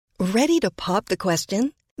Ready to pop the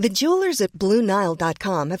question? The jewelers at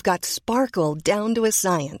BlueNile.com have got sparkle down to a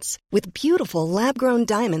science with beautiful lab-grown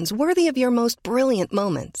diamonds worthy of your most brilliant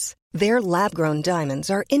moments. Their lab-grown diamonds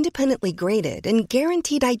are independently graded and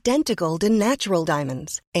guaranteed identical to natural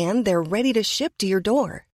diamonds, and they're ready to ship to your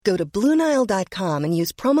door. Go to BlueNile.com and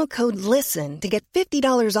use promo code LISTEN to get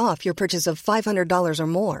 $50 off your purchase of $500 or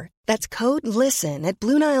more. That's code LISTEN at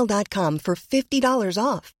BlueNile.com for $50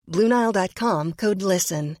 off. BlueNile.com, code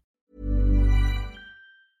LISTEN.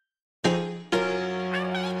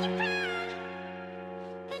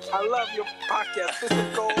 I love your podcast. This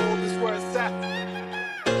is gold. This is where it's at.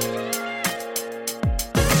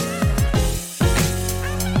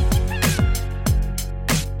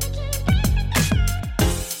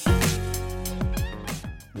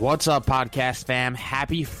 What's up, podcast fam?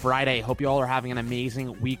 Happy Friday. Hope you all are having an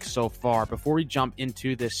amazing week so far. Before we jump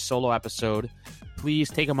into this solo episode, please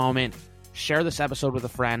take a moment, share this episode with a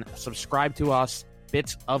friend, subscribe to us,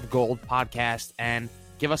 Bits of Gold Podcast, and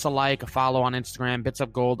give us a like, a follow on Instagram,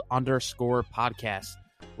 bitsofgold_podcast.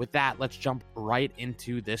 With that, let's jump right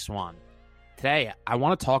into this one. Today, I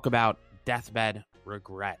want to talk about deathbed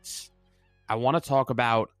regrets. I want to talk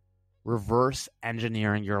about reverse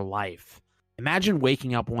engineering your life. Imagine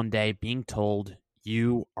waking up one day being told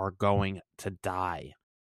you are going to die.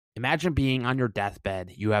 Imagine being on your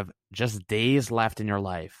deathbed. You have just days left in your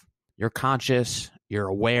life. You're conscious, you're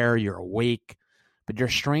aware, you're awake, but your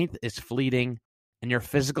strength is fleeting and your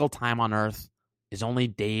physical time on earth is only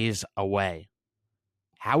days away.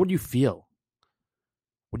 How would you feel?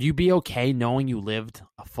 Would you be okay knowing you lived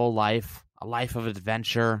a full life, a life of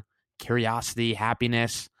adventure, curiosity,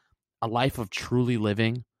 happiness, a life of truly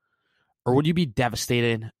living? Or would you be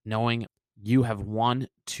devastated knowing you have one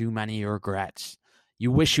too many regrets?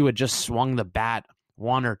 You wish you had just swung the bat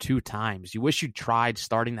one or two times. You wish you tried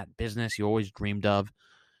starting that business you always dreamed of.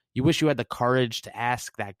 You wish you had the courage to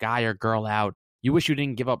ask that guy or girl out. You wish you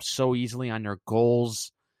didn't give up so easily on your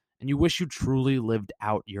goals. And you wish you truly lived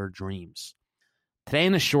out your dreams. Today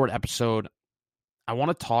in this short episode, I want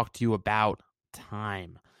to talk to you about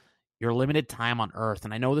time. Your limited time on earth.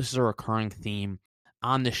 And I know this is a recurring theme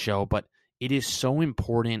on this show, but it is so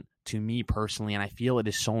important to me personally, and I feel it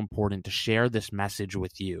is so important to share this message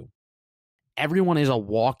with you. Everyone is a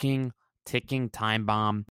walking, ticking time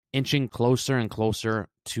bomb, inching closer and closer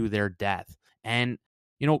to their death. And,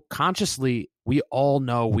 consciously, we all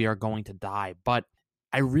know we are going to die, but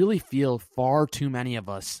I really feel far too many of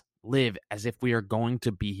us live as if we are going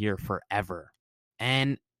to be here forever.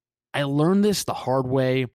 And I learned this the hard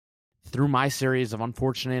way through my series of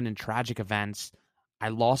unfortunate and tragic events. I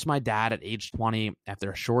lost my dad at age 20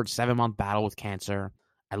 after a short 7-month battle with cancer.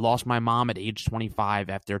 I lost my mom at age 25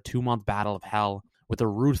 after a 2-month battle of hell with a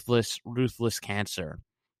ruthless cancer.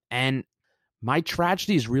 And my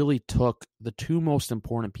tragedies really took the two most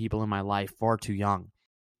important people in my life far too young.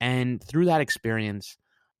 And through that experience,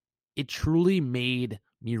 it truly made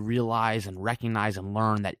me realize and recognize and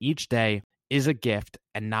learn that each day is a gift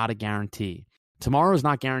and not a guarantee. Tomorrow is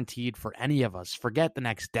not guaranteed for any of us. Forget the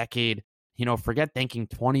next decade. Forget thinking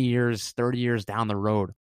 20 years, 30 years down the road.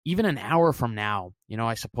 Even an hour from now,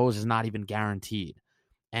 I suppose is not even guaranteed.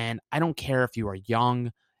 And I don't care if you are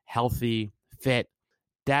young, healthy, fit.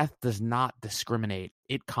 Death does not discriminate.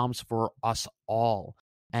 It comes for us all.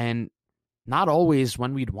 And not always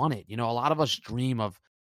when we'd want it. A lot of us dream of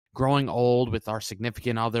growing old with our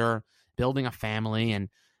significant other, building a family and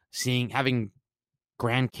having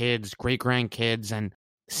grandkids, great-grandkids, and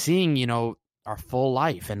seeing, our full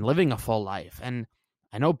life and living a full life. And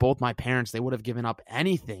I know both my parents, they would have given up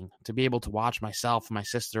anything to be able to watch myself and my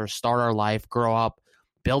sister start our life, grow up,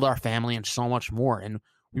 build our family, and so much more. And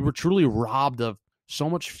we were truly robbed of so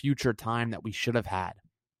much future time that we should have had,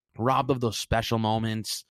 robbed of those special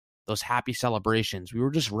moments, those happy celebrations. We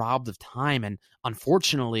were just robbed of time. And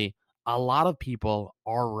unfortunately, a lot of people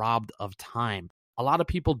are robbed of time. A lot of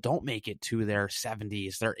people don't make it to their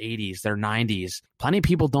 70s, their 80s, their 90s. Plenty of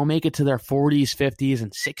people don't make it to their 40s, 50s,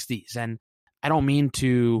 and 60s. And I don't mean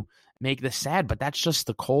to make this sad, but that's just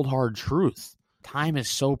the cold, hard truth. Time is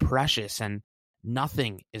so precious and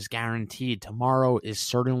nothing is guaranteed. Tomorrow is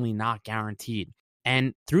certainly not guaranteed.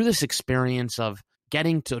 And through this experience of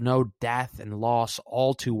getting to know death and loss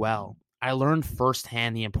all too well, I learned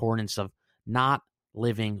firsthand the importance of not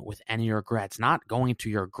living with any regrets, not going to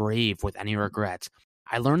your grave with any regrets.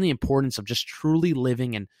 I learned the importance of just truly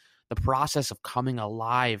living in the process of coming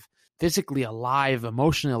alive, physically alive,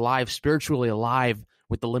 emotionally alive, spiritually alive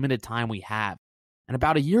with the limited time we have. And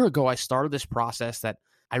about a year ago, I started this process that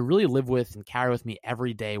I really live with and carry with me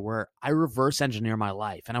every day, where I reverse engineer my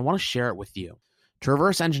life. And I want to share it with you. To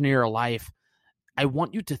reverse engineer your life, I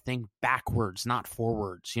want you to think backwards, not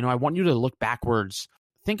forwards. I want you to look backwards.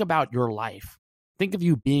 Think about your life. Think of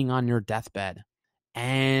you being on your deathbed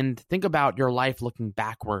and think about your life looking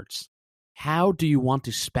backwards. How do you want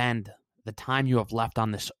to spend the time you have left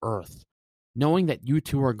on this earth? Knowing that you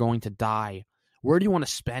too are going to die, where do you want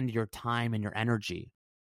to spend your time and your energy?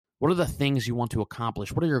 What are the things you want to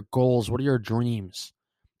accomplish? What are your goals? What are your dreams?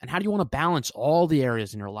 And how do you want to balance all the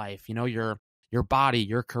areas in your life? Your body,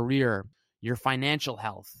 your career, your financial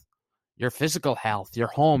health, your physical health, your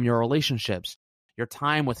home, your relationships, your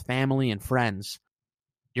time with family and friends,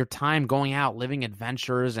 your time going out, living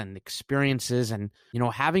adventures and experiences and,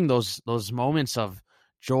 having those moments of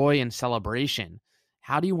joy and celebration.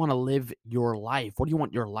 How do you want to live your life? What do you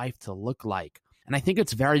want your life to look like? And I think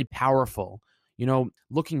it's very powerful.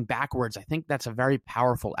 Looking backwards, I think that's a very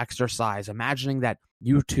powerful exercise. Imagining that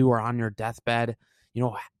you too are on your deathbed.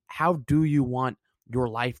 How do you want your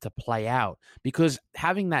life to play out? Because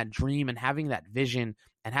having that dream and having that vision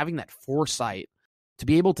and having that foresight to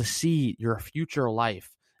be able to see your future life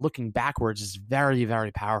looking backwards is very,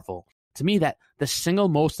 very powerful. To me, that the single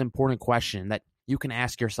most important question that you can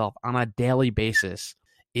ask yourself on a daily basis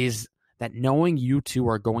is that knowing you two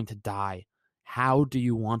are going to die, how do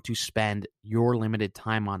you want to spend your limited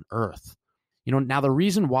time on earth? Now the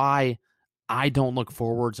reason why I don't look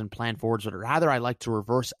forwards and plan forwards, but rather I like to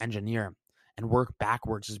reverse engineer and work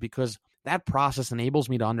backwards is because that process enables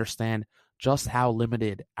me to understand just how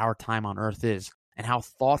limited our time on earth is and how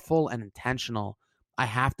thoughtful and intentional I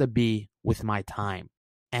have to be with my time.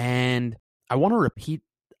 And I want to repeat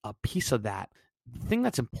a piece of that. The thing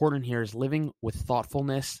that's important here is living with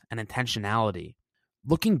thoughtfulness and intentionality.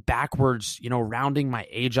 Looking backwards, rounding my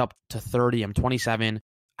age up to 30, I'm 27.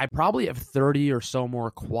 I probably have 30 or so more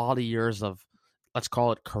quality years of, let's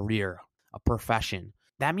call it career, a profession.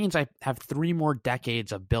 That means I have 3 more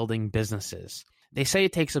decades of building businesses. They say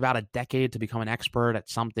it takes about a decade to become an expert at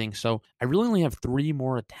something. So I really only have 3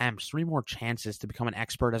 more attempts, 3 more chances to become an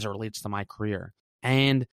expert as it relates to my career.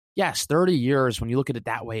 And yes, 30 years, when you look at it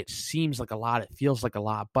that way, it seems like a lot. It feels like a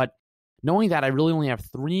lot. But knowing that I really only have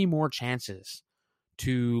 3 more chances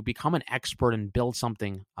to become an expert and build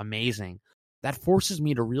something amazing, that forces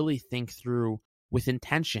me to really think through with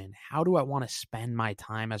intention, how do I want to spend my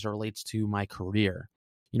time as it relates to my career?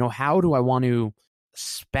 How do I want to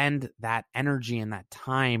spend that energy and that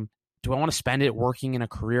time? Do I want to spend it working in a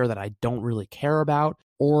career that I don't really care about?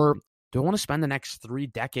 Or do I want to spend the next 3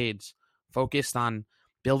 decades focused on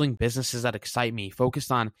building businesses that excite me,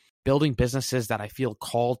 focused on building businesses that I feel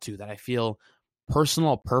called to, that I feel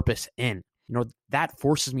personal purpose in? That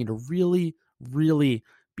forces me to really, really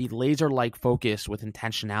be laser-like focused with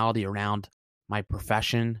intentionality around my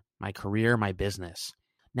profession, my career, my business.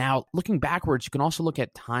 Now, looking backwards, you can also look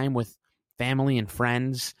at time with family and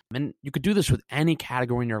friends. And you could do this with any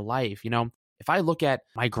category in your life. If I look at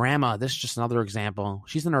my grandma, this is just another example.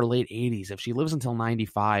 She's in her late 80s. If she lives until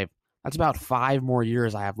 95, that's about 5 more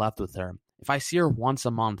years I have left with her. If I see her once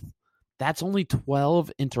a month, that's only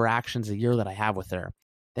 12 interactions a year that I have with her.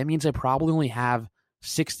 That means I probably only have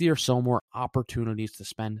 60 or so more opportunities to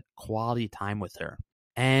spend quality time with her.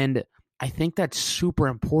 And I think that's super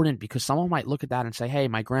important because someone might look at that and say, hey,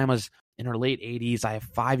 my grandma's in her late 80s. I have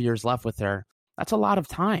 5 years left with her. That's a lot of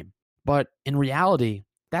time. But in reality,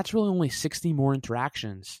 that's really only 60 more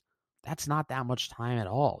interactions. That's not that much time at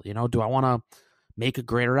all. Do I want to make a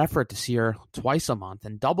greater effort to see her twice a month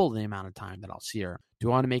and double the amount of time that I'll see her? Do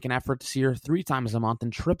I want to make an effort to see her 3 times a month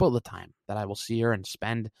and triple the time that I will see her and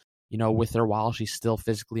spend, with her while she's still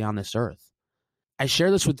physically on this earth? I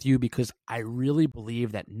share this with you because I really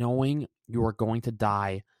believe that knowing you are going to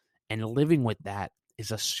die and living with that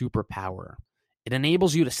is a superpower. It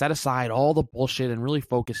enables you to set aside all the bullshit and really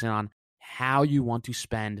focus in on how you want to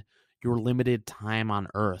spend your limited time on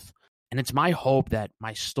earth. And it's my hope that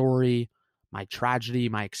my story, my tragedy,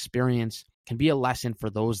 my experience can be a lesson for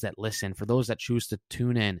those that listen, for those that choose to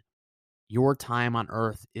tune in. Your time on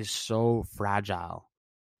earth is so fragile.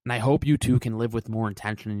 And I hope you too can live with more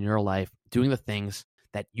intention in your life, doing the things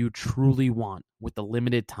that you truly want with the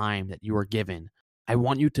limited time that you are given. I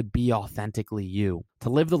want you to be authentically you, to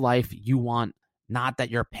live the life you want, not that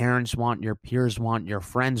your parents want, your peers want, your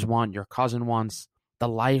friends want, your cousin wants, the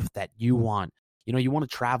life that you want. You want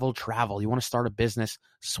to travel. You want to start a business,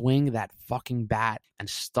 swing that fucking bat and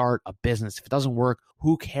start a business. If it doesn't work,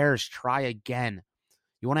 who cares? Try again.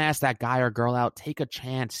 You want to ask that guy or girl out, take a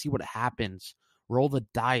chance, see what happens. Roll the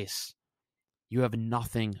dice. You have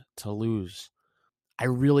nothing to lose. I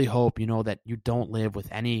really hope, that you don't live with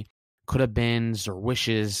any could have beens or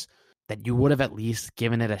wishes, that you would have at least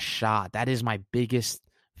given it a shot. That is my biggest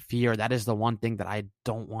fear. That is the one thing that I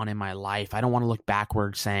don't want in my life. I don't want to look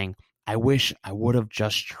backwards saying, I wish I would have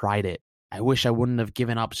just tried it. I wish I wouldn't have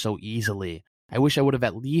given up so easily. I wish I would have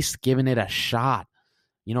at least given it a shot.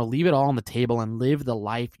 Leave it all on the table and live the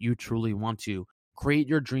life you truly want to. Create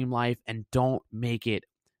your dream life and don't make it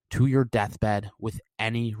to your deathbed with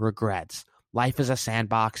any regrets. Life is a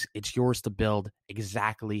sandbox. It's yours to build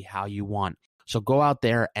exactly how you want. So go out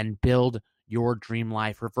there and build your dream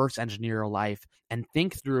life, reverse engineer your life, and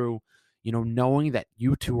think through, knowing that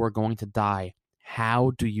you too are going to die.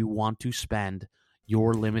 How do you want to spend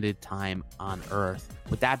your limited time on earth?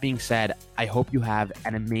 With that being said, I hope you have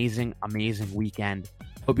an amazing, amazing weekend.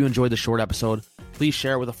 Hope you enjoyed the short episode. Please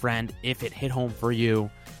share it with a friend if it hit home for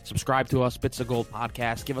you. Subscribe to us, Bits of Gold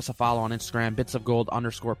Podcast. Give us a follow on Instagram,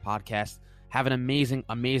 bitsofgold_podcast. Have an amazing,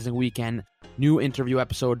 amazing weekend. New interview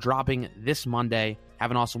episode dropping this Monday.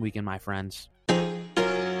 Have an awesome weekend, my friends.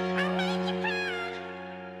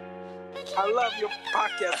 I love your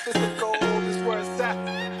podcast. Bits of Gold is where it's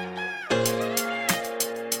at.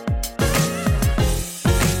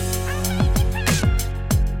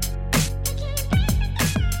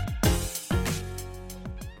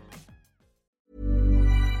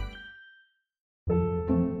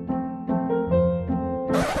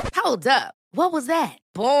 Hold up. What was that?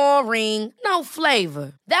 Boring. No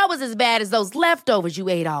flavor. That was as bad as those leftovers you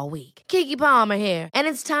ate all week. Keke Palmer here, and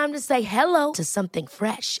it's time to say hello to something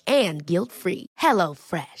fresh and guilt-free.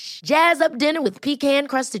 HelloFresh. Jazz up dinner with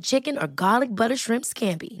pecan-crusted chicken or garlic butter shrimp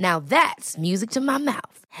scampi. Now that's music to my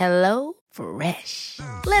mouth. HelloFresh.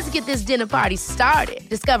 Let's get this dinner party started.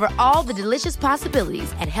 Discover all the delicious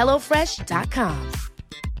possibilities at HelloFresh.com.